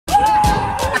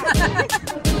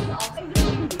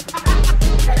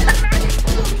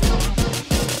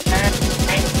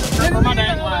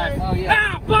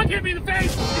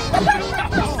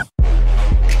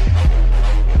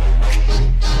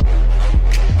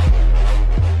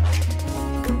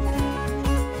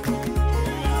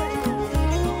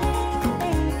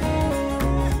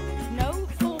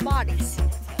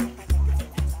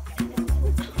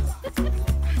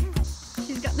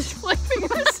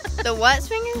what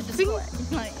swingers?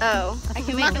 Like, oh, I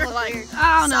can make it look like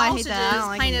oh no, I hate that. I don't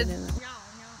like painted.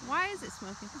 Why is it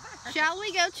smoking? Shall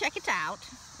we go check it out?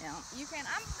 Yeah, you can.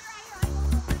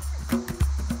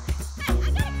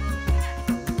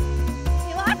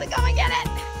 You'll have to go and get it.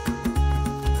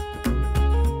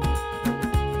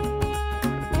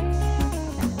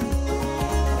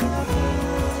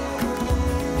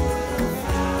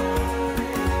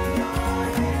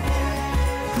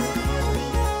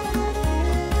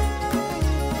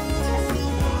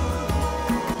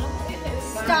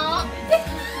 Stop!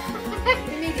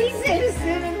 He's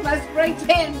innocent and must spray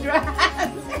tan dries. I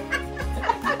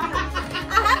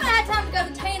haven't had time to go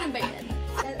to tanning bed.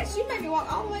 She made me walk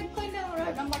all the way clean down the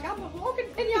road. I'm like, I'm a walking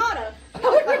pinata. I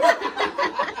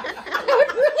would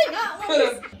really not want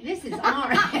this. This is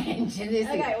orange. And this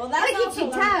Okay, is, well that's gotta get also your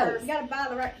learned toes. first. You gotta buy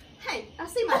the right. Hey, I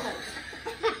see my toes.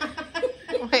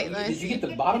 Wait, let me Did you get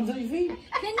the bottoms of your feet?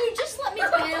 Can you just let me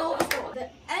tell? The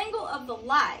angle of the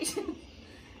light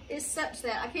is such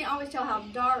that I can't always tell how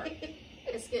dark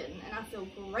it's getting, and I feel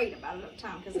great about it at the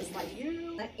time because it's like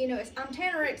you know, I'm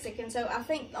tanorexic, and so I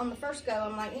think on the first go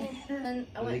I'm like, and I Did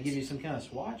went. they give you some kind of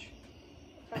swatch?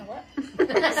 Kind of what?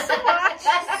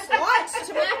 Swatch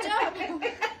to match up.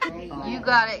 You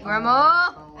got it,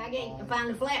 Grandma. I can't find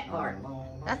the flat part.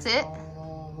 That's it.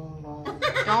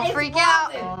 Don't freak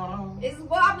out. It's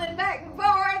wobbling back and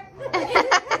forth.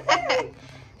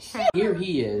 Here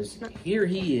he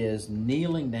is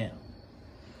kneeling down,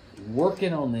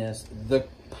 working on this. The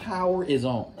power is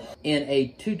on, and a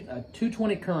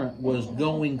 220 current was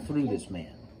going through this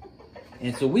man.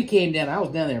 And so we came down. I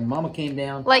was down there. Mama came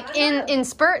down. Like in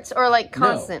spurts or like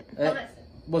constant? No,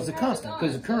 was a constant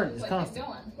because the current is constant.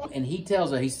 And he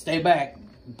tells her, "He stay back.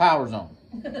 The power's on."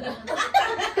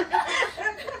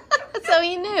 So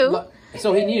he knew.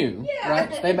 So he knew,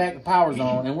 right? Stay back. The power's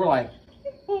on, and we're like,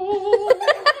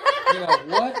 you know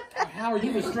what? How are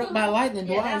you been struck by lightning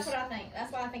twice? That's what I think.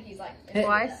 That's why I think he's like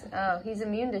Twice? Oh, he's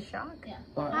immune to shock? Yeah.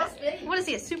 What is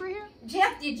he, a superhero?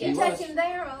 Jeff, did you touch him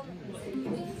there? Or?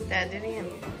 Dad did him.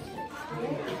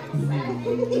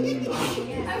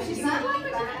 Oh, she's not like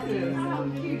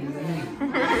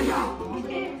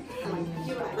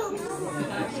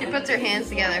She puts her hands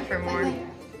together for more.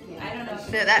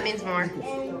 No, that means more.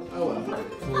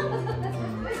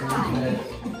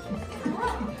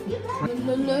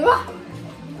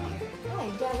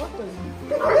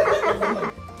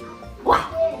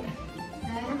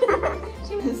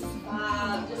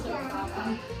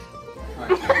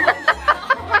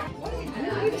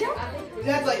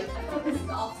 That's like,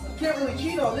 can't really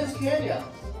cheat on this, can ya?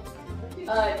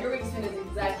 Your wingspan is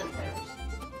exactly 10.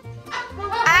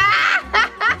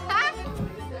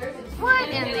 What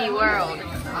in the world?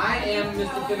 I am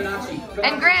Mr. Fibonacci.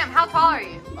 And Graham, how tall are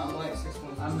you? I'm like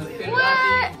 6'1". I'm the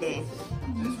What?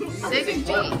 6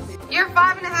 feet. You're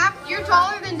 5.5? You're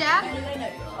taller than Dad?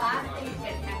 5 feet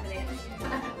and half an inch.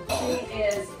 She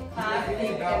is 5 feet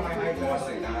and half an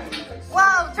inch.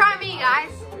 Whoa, try me,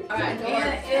 guys. Alright,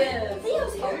 Anna is.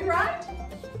 Theo's here, right?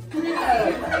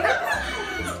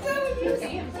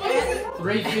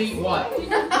 3 feet what? This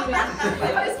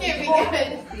can't be good.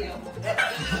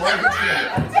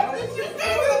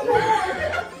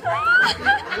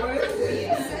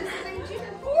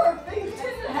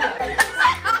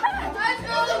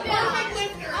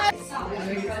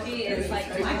 She is like,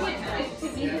 I can't to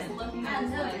me just looking at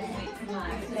him.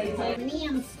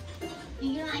 M&M's. Do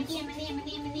you like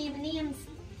M&M's?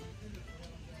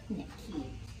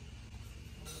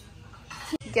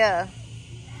 Go.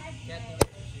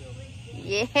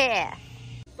 Yeah.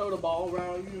 Throw the ball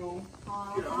around, you know.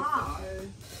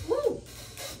 Woo!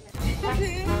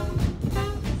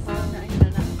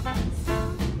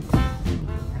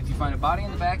 If you find a body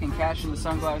in the back and cash in the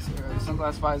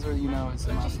sunglass visor, you know it's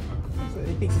a must.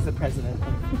 He thinks he's the president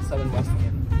of Southern West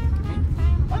again.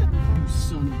 What? You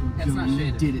son of a That's not gun. You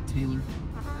shaded. did it, Taylor.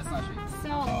 That's not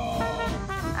shady.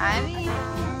 Ivy,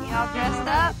 y'all dressed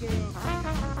up?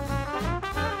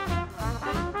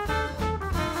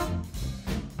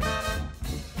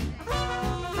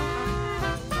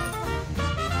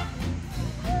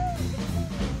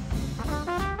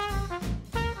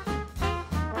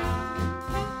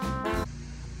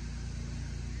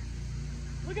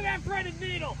 Look at that braided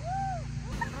needle!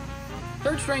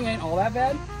 Third string ain't all that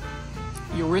bad.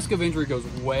 Your risk of injury goes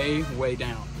way, way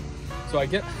down. So I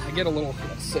get a little,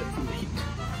 let's sit from the heat.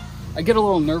 I get a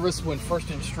little nervous when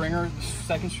second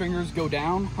stringers go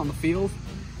down on the field.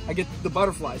 I get the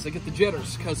butterflies, I get the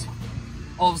jitters, because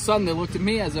all of a sudden they looked at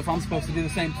me as if I'm supposed to do the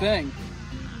same thing.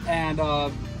 And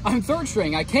I'm third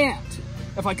string, I can't.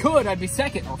 If I could, I'd be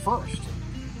second or first.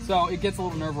 So it gets a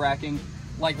little nerve-wracking.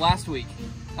 Like last week,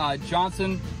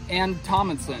 Johnson, and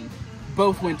Tomlinson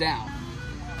both went down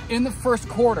in the first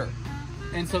quarter.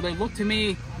 And so they look to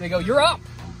me, they go, "You're up."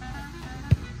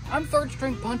 I'm third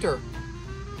string punter.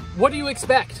 What do you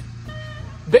expect?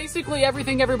 Basically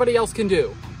everything everybody else can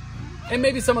do. And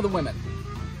maybe some of the women.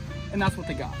 And that's what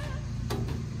they got.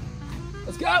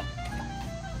 Let's go.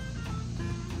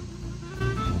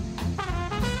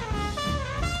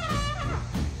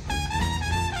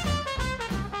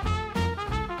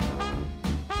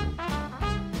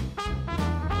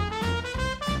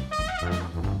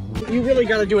 You really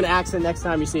got to do an accent next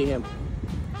time you see him.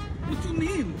 What you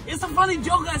mean? It's a funny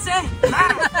joke, I say.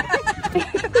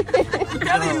 I'm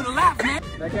telling you to laugh, man.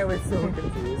 That guy was so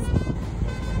confused.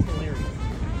 It's hilarious.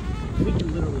 We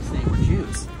can literally say we're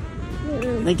Jews.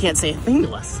 They can't say a thing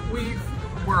to us.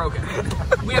 We're okay.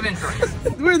 We have insurance.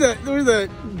 We're the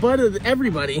butt of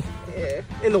everybody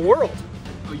in the world.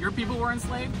 Oh, your people were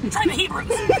enslaved? Try the Hebrews.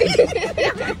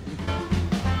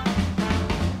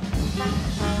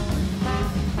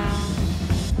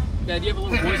 Yeah, do you have a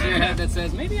little voice in your head that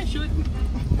says, maybe I shouldn't?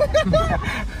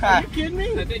 Are you kidding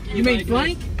me? I think You mean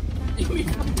Frank?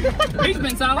 He's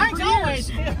been silent for years.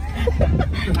 I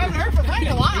haven't heard from Frank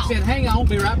in a while. He said, "Hang on,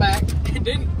 be right back." It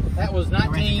didn't. That was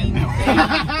 19.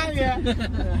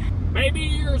 Baby,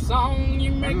 your song,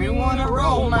 you make me wanna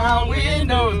roll my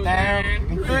windows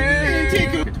down.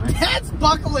 That's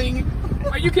buckling.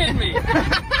 Are you kidding me?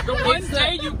 The one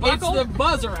day you buckle? It's the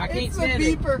buzzer. I can't stand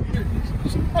it.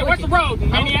 Hey, what's the road? I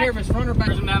don't care if it's front or back.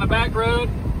 Cruising down the back road.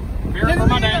 Fearing for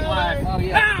my dad's life. Oh,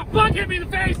 yeah. Ah! Fuck, hit me in the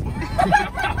face! My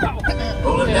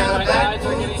eyes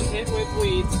are getting hit with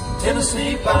weeds.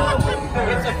 Tennessee by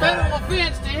It's a federal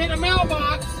offense to hit a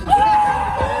mailbox. You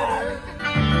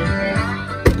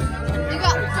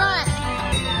got the front.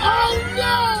 Oh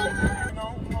no!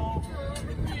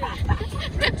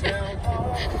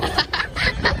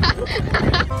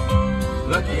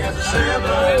 Lucky as a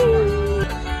sailor.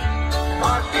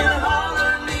 Parking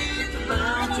holler neath the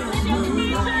mountain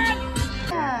moonlight.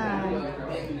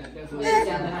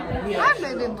 Hi,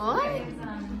 baby boy.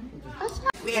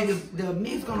 Yeah, the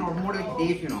meat's gonna more like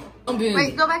this, you know.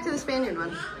 Wait, go back to the Spaniard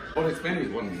one. Oh, the Spanish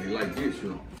one, they like this, you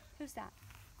know. Who's that?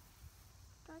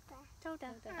 Tota.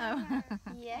 Oh.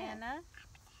 Yeah. Anna.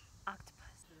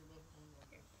 Octopus.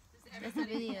 That's a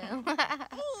video.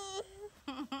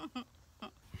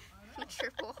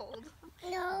 Triple hold.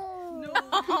 No.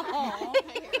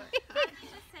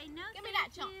 Just say no. Give me that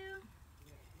chunk.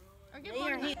 Or give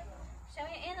one. Show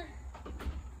me Anna.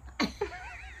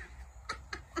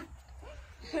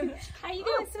 Are you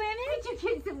going swimming? Did you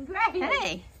get some gravy?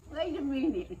 Hey. Wait a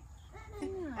minute.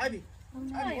 Ivy.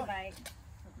 Bite.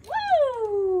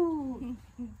 Woo!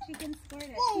 She can squirt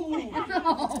it.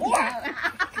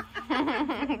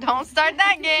 Don't start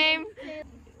that game. It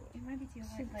might be too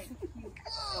hard. Like,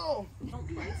 Oh.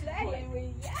 today we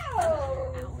go.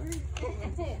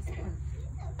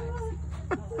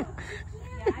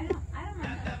 Yeah, I don't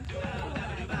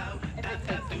know. If it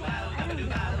takes a while, I don't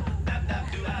know.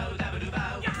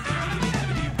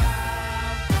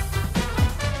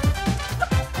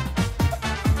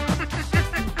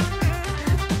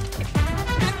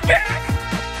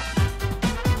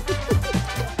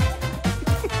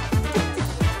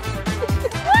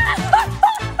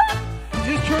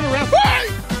 Just turn around.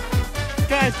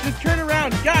 Guys, just turn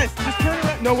around. Guys, just turn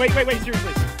around. No, wait,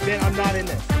 seriously. Ben, I'm not in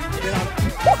this. Ben, I'm...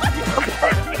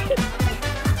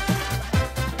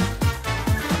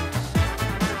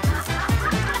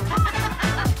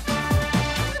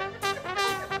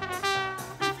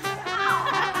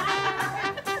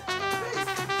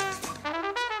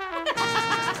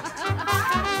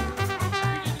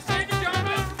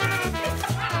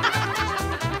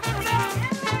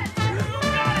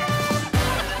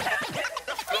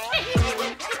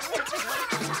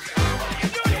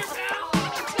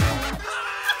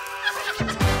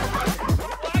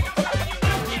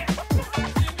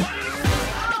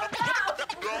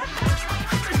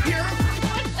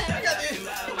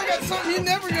 You're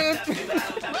never gonna.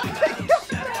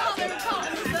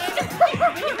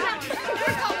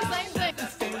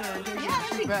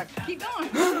 Keep going.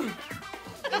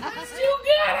 Still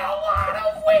got a lot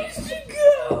of ways to go.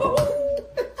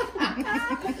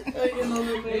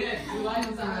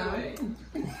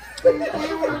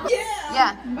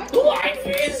 Yeah. Life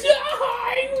is a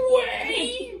highway.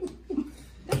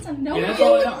 That's a no.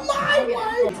 My way.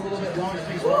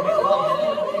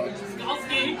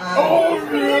 Oh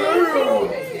no!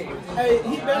 Hey,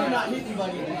 he better not hit you,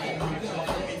 buddy.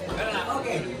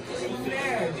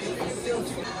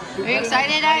 Are you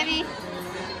excited, Ivy?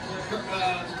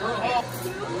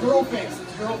 Girl face.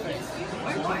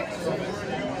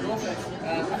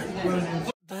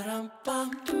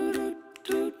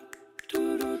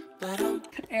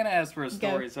 Anna asked for a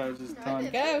story, so I was just telling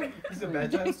you. Go. It's a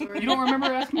bedtime story. You don't remember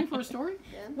asking me for a story?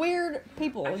 Weird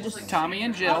people. Just Tommy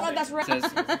and Jill. Oh, that's right.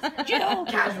 Says, Jill,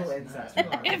 Casual incest.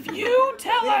 if you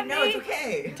tell on No, it's me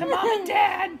okay. to Mom and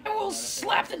Dad, I will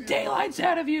slap the daylights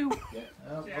out of you.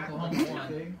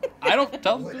 I don't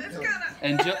tell them.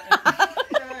 And Jill,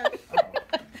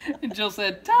 and Jill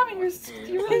said, Tommy, you're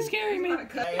really scaring me.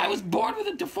 I was born with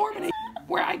a deformity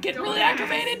where I get really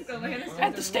aggravated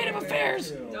at the state of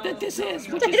affairs that this is.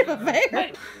 Which State is, of affairs?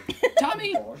 Right.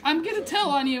 Tommy, I'm going to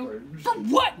tell on you. For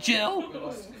what, Jill?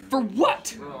 For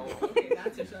what?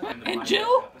 And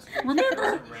Jill,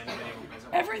 remember,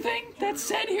 everything that's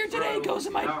said here today goes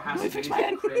in my, let me fix my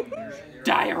head,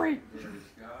 diary.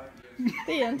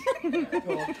 The end.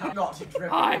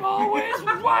 I'm always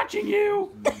watching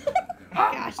you.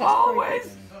 I'm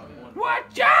always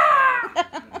watching.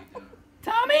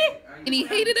 Tommy? And he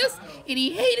hated us, and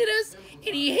he hated us,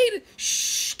 and he hated.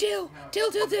 Shh, Dill.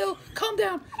 Calm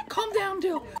down,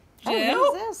 Dill. Jill?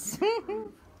 Oh, who's this?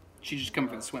 She's just coming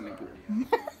from the swimming pool.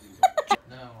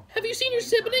 Have you seen your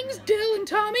siblings, Dill and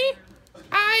Tommy?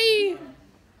 I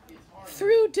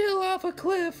threw Dill off a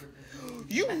cliff.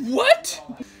 You what?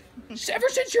 Ever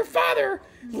since your father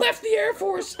left the Air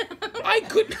Force, I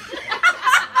couldn't.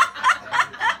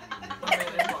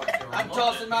 I'm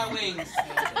tossing my wings.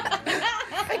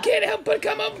 I can't help but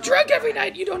come home drunk every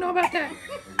night. You don't know about that.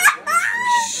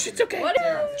 Shh, it's okay.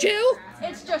 Jill?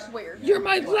 It's just weird. You're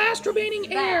my last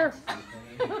remaining heir.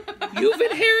 You've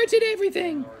inherited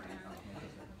everything.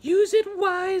 Use it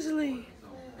wisely.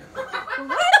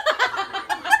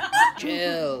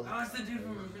 Jill,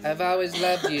 I've always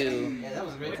loved you.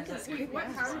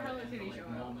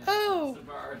 Oh,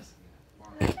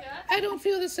 I don't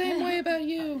feel the same way about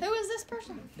you. Who is this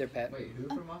person? They're pet.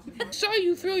 Saw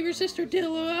you throw your sister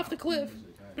Dillo off the cliff,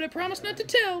 but I promise not to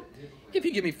tell if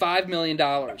you give me $5 million.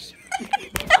 That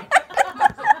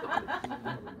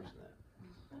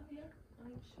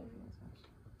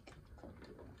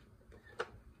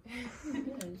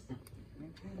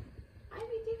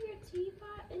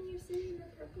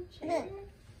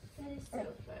is so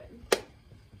fun.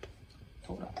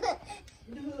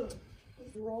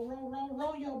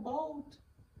 Roll your boat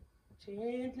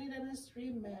gently down the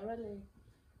stream, merrily.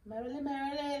 Merrily,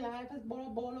 life is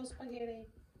bolo spaghetti.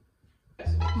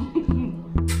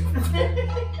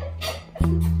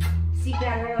 See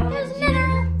that? There's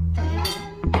litter.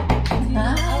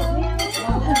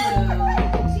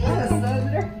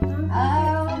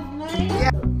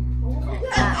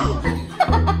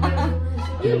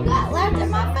 You got laughed at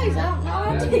my face. I don't know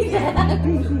how to do that.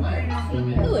 Who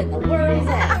in the world is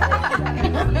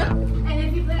that? And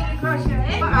if you put it across your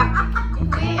head,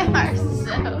 we are so.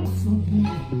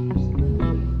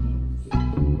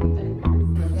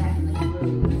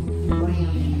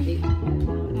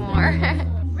 More.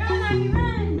 Run, Ivy,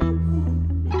 run!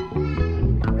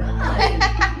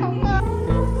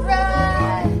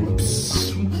 Run!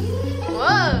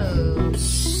 Whoa!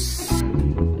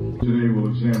 Today we'll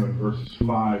examine verses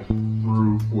 5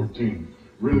 through 14.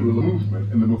 Really, the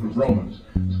movement in the book of Romans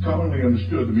is commonly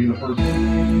understood to be the first.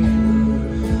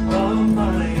 All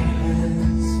my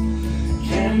hands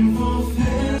can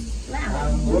fulfill.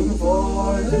 I'm looking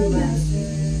for the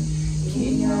master,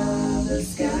 king of the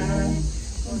sky.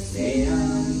 Will say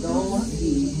I'm gonna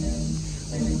see him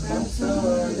when the crops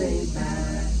are laid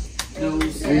by. No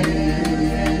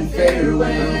saying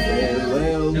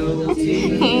farewell, no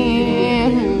tears.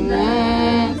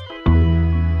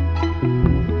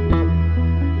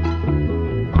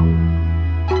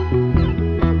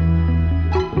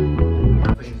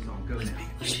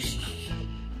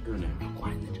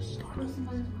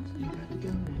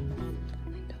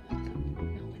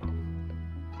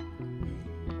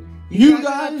 You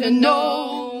got to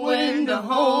know when to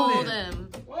hold him.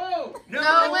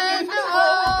 Know when to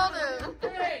hold him.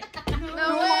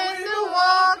 Know when to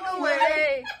walk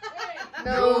away.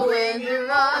 Know when to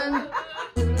run.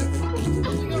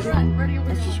 Where do you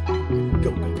wish?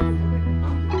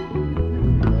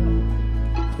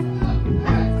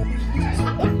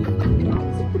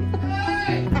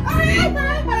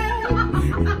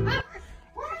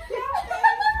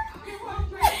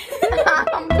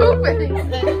 I'm pooping.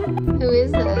 Who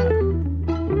is that?